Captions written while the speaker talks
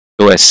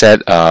So as said,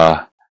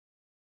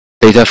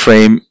 data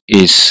frame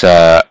is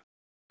a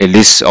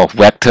list of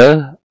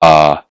vector.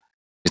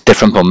 It's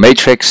different from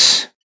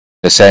matrix, in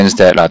the sense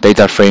that a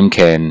data frame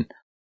can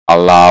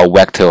allow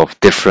vector of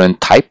different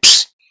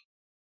types.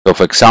 So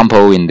for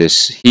example, in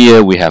this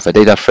here, we have a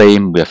data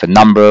frame, we have a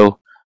number,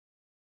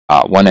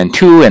 1 and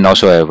 2, and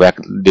also a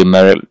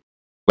numeric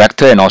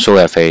vector, and also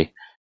have a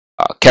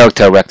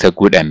character vector,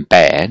 good and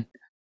bad.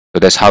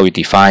 So that's how we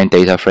define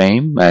data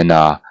frame. And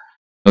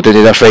the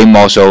data frame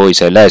also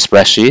is a less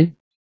spreadsheet.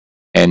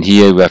 And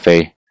here we have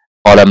a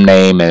column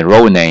name and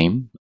row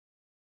name.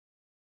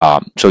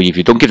 So if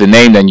you don't give the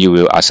name, then you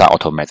will assign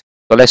automatically.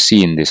 So let's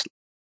see in this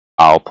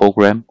our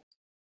program.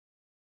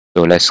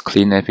 So let's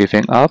clean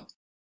everything up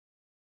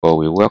before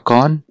we work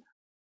on.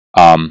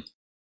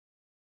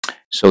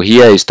 So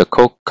here is the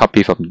code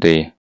copy from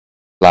the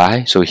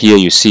slide. So here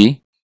you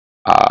see,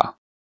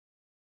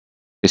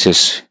 this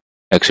is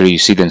actually you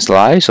see the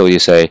slide. So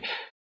it's a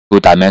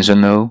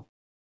two-dimensional.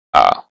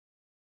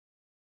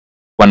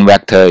 One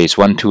vector is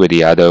 1, 2, and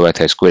the other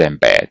vector is good and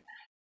bad.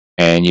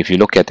 And if you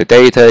look at the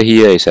data,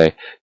 here is a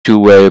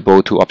 2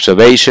 variable, 2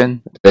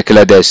 observation.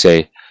 Particularly, there's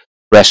a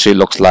spreadsheet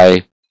looks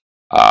like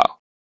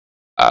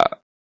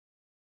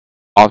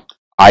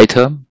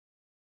item,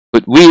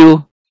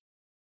 goodwill.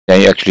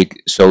 Then it actually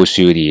shows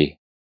you the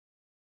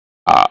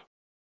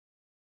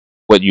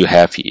what you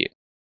have here.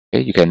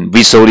 Okay, you can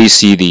visually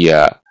see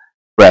the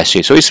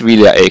spreadsheet. So it's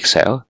really an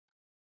Excel.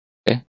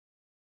 Okay.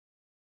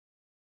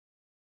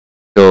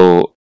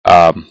 So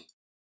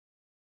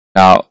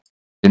now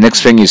the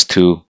next thing is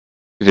to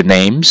do the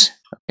names.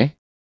 Okay.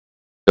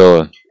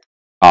 So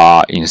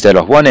instead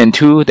of 1 and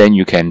 2, then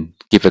you can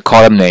give the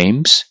column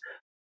names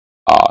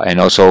and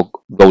also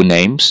row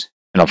names.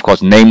 And of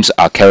course, names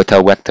are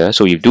character vector.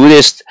 So you do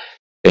this,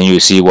 then you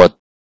see what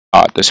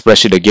the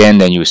spreadsheet again,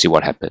 then you see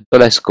what happened. So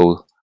let's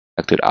go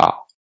back to the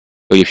R.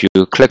 So if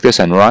you click this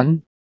and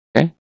run,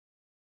 okay,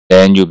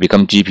 then you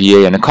become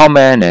GPA and a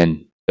comment,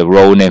 and the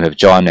row name of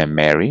John and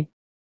Mary.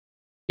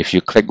 If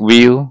you click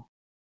view,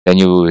 then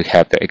you will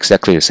have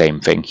exactly the same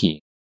thing here.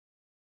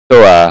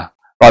 So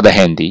rather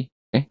handy.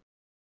 Okay.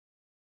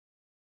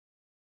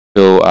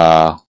 So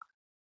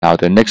now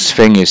the next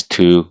thing is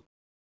to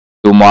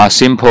do more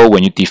simple.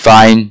 When you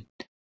define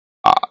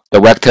the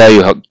vector,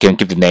 you can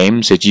give the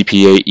name, say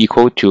GPA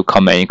equal to,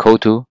 comment equal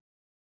to.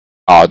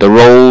 The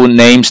row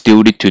name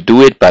still need to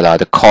do it, but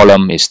the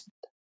column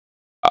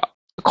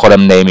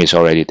name is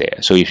already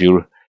there. So if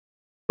you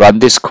run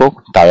this code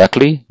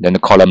directly, then the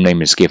column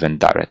name is given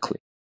directly.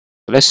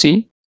 So let's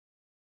see.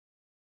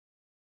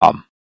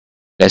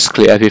 Let's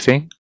clear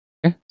everything.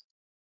 Okay.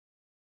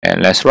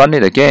 And let's run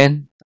it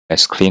again.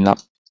 Let's clean up.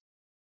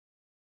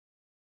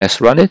 Let's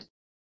run it.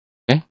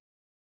 Okay.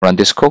 Run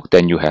this code,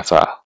 then you have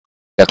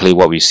exactly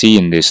what we see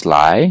in this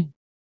slide.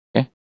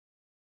 Okay.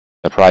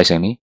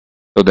 Surprisingly.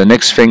 So the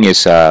next thing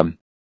is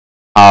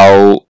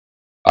how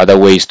other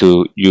ways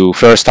to you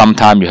first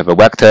sometime you have a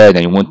vector and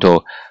then you want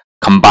to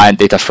combine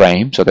data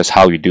frame. So that's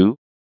how you do.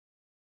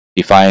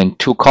 Define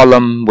 2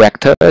 column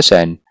vectors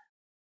and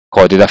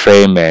call data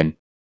frame and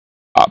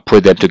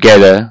put them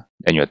together,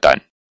 then you're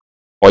done.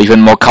 Or even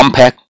more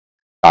compact,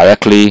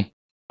 directly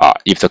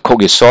if the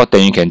code is short,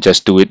 then you can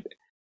just do it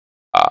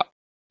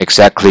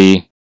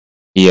exactly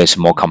here is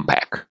more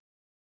compact.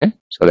 Okay,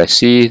 so let's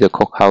see the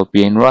code how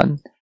being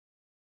run.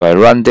 So I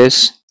run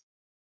this.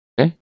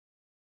 Okay,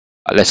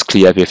 let's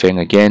clear everything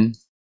again.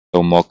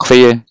 So more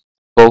clear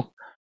code.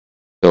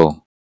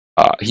 So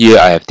here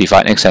I have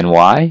defined X and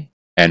Y,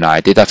 and I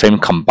data frame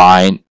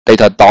combine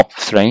data dot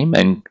frame,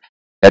 and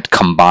that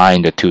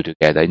combine the two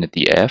together in the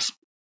DF.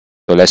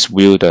 So let's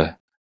view the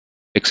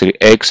actually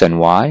X and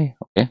Y.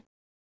 Okay.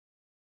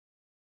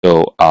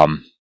 So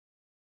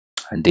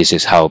and this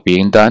is how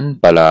being done,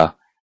 but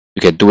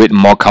you can do it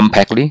more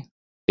compactly.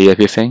 See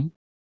everything.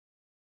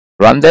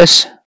 Run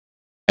this.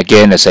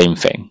 Again, the same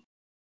thing.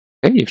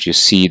 Okay, if you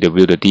see the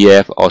view the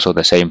DF, also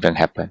the same thing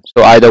happens.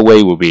 So either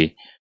way will be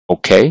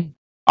okay.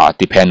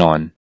 Depend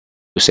on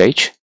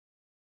usage.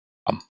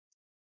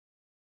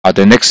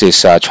 The next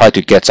is try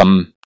to get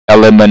some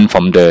element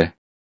from the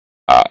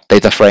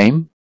data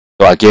frame.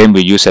 So again,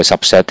 we use a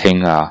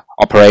subsetting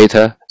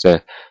operator,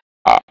 the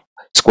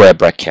square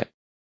bracket.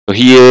 So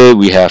here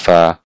we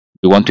have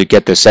we want to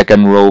get the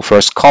second row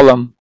first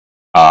column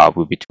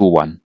will be 2,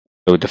 1.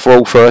 So the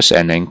row first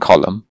and then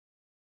column.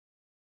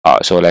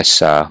 So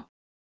let's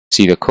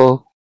see the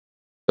code.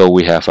 So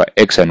we have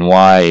X and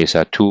Y is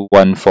 2,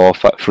 1, 4,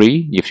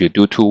 3. If you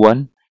do 2,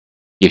 1,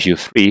 gives you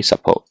 3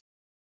 support.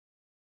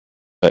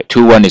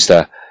 2, 1 is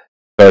the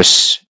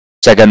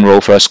second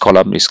row first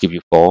column is give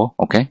you 4.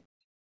 Okay.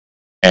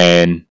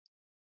 And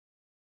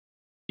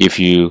if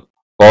you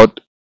want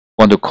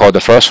to call the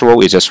first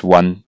row, is just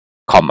 1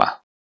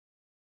 comma.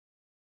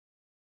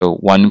 So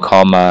 1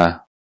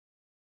 comma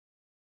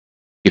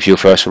give you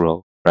first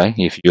row, right?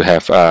 If you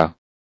have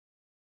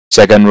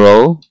second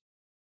row,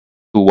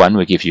 2, 1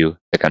 will give you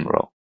second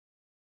row.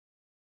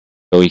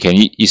 So you can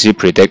easily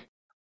predict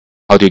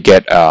how to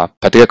get a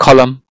particular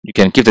column. You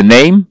can give the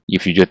name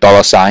if you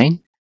do $sign.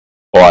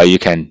 or you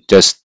can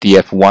just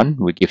df1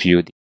 will give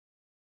you the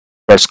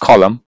first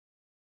column,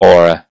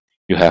 or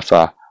you have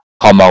a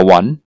comma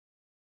 1,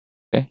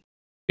 okay,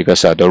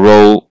 because the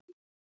row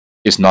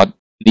is not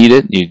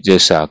needed. You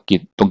just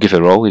don't give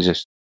a row, you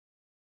just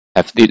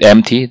have it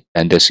empty,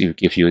 and this will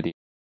give you the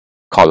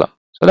column.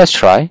 So let's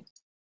try.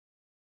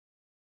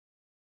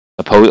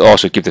 Suppose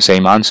also give the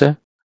same answer.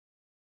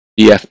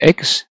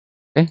 dfx,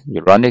 okay,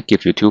 you run it,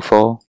 give you 2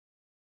 4.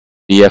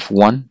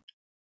 df1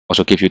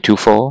 also give you 2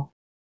 4,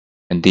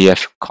 and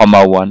df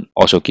comma 1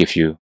 also give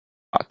you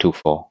 2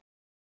 4.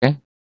 Okay,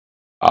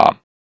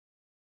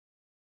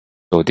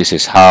 so this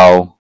is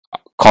how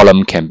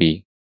column can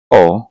be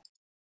called.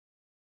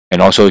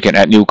 And also you can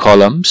add new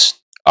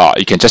columns.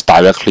 You can just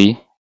directly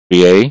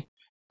create,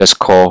 just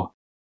call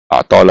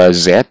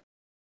 $Z,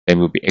 then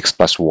will be x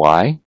plus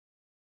y.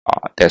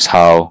 That's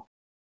how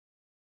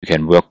you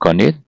can work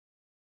on it.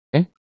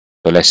 Okay,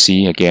 so let's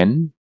see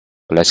again.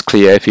 So let's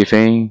clear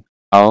everything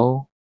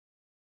out,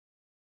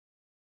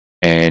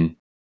 and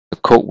the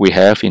code we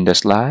have in the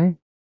slide.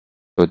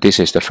 So this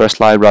is the first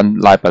line, run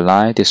line by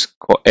line. This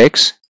called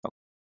x.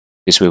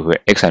 This will be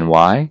x and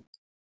y.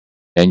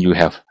 Then you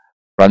have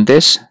run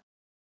this,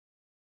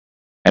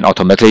 and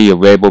automatically your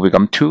variable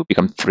become 2,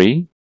 become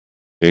 3.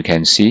 So you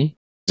can see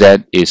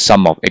z is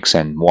sum of x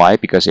and y,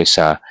 because it's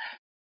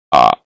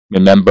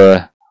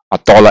remember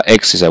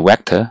 $x is a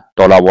vector,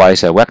 $y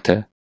is a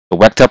vector. A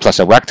vector plus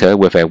a vector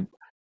with a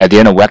at the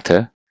end of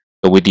vector.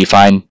 So we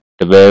define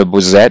the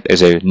variable z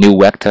as a new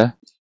vector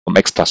from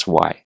x plus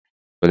y.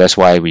 So that's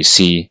why we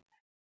see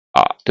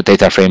the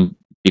data frame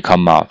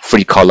become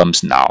 3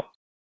 columns now.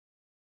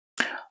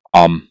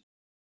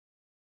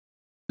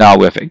 Now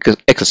we have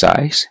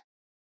exercise.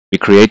 We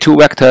create 2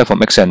 vectors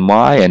from x and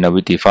y, and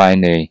we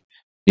define a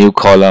new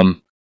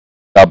column.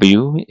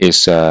 W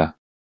is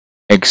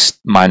x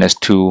minus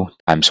 2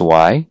 times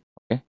y.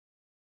 Okay,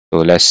 so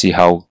let's see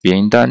how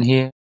being done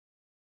here.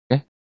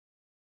 Okay,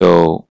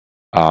 so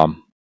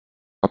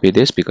copy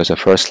this because the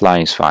first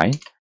line is fine.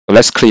 So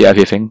let's clear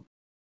everything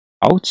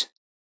out.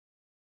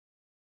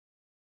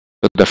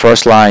 So the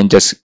first line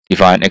just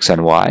define x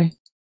and y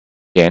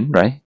again,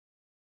 right?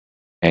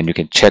 And you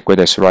can check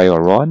whether it's right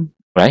or wrong,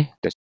 right?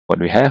 That's what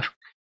we have.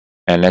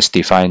 And let's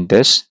define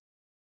this.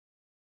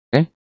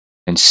 Okay,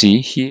 and see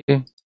here.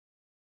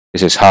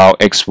 This is how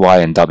x, y,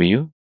 and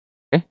w.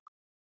 Okay,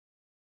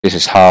 this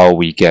is how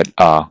we get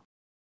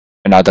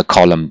another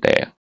column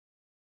there.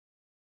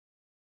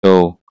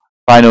 So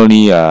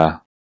finally,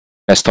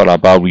 let's talk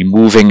about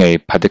removing a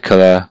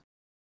particular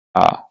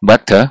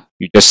vector.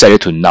 You just set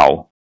it to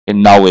null.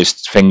 And null is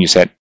thing you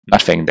set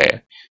nothing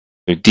there.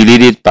 You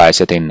delete it by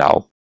setting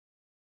null.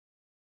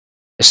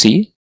 Let's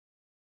see.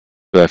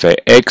 So if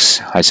a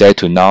x I set it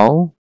to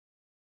null,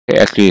 okay,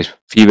 actually it's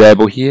 3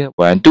 variable here.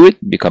 When I do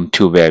it, become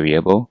 2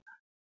 variable.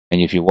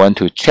 And if you want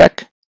to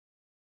check,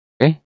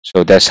 okay,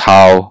 so that's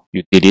how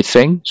you delete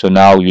thing. So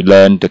now you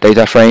learn the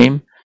data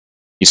frame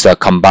is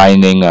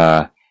combining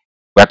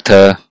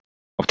vector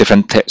of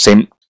different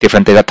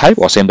data type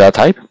or same data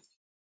type.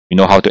 You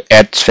know how to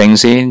add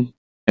things in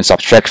and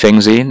subtract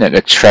things in and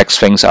extract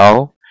things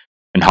out,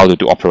 and how to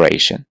do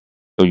operation.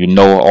 So you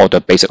know all the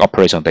basic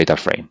operation of data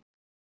frame.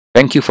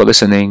 Thank you for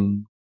listening.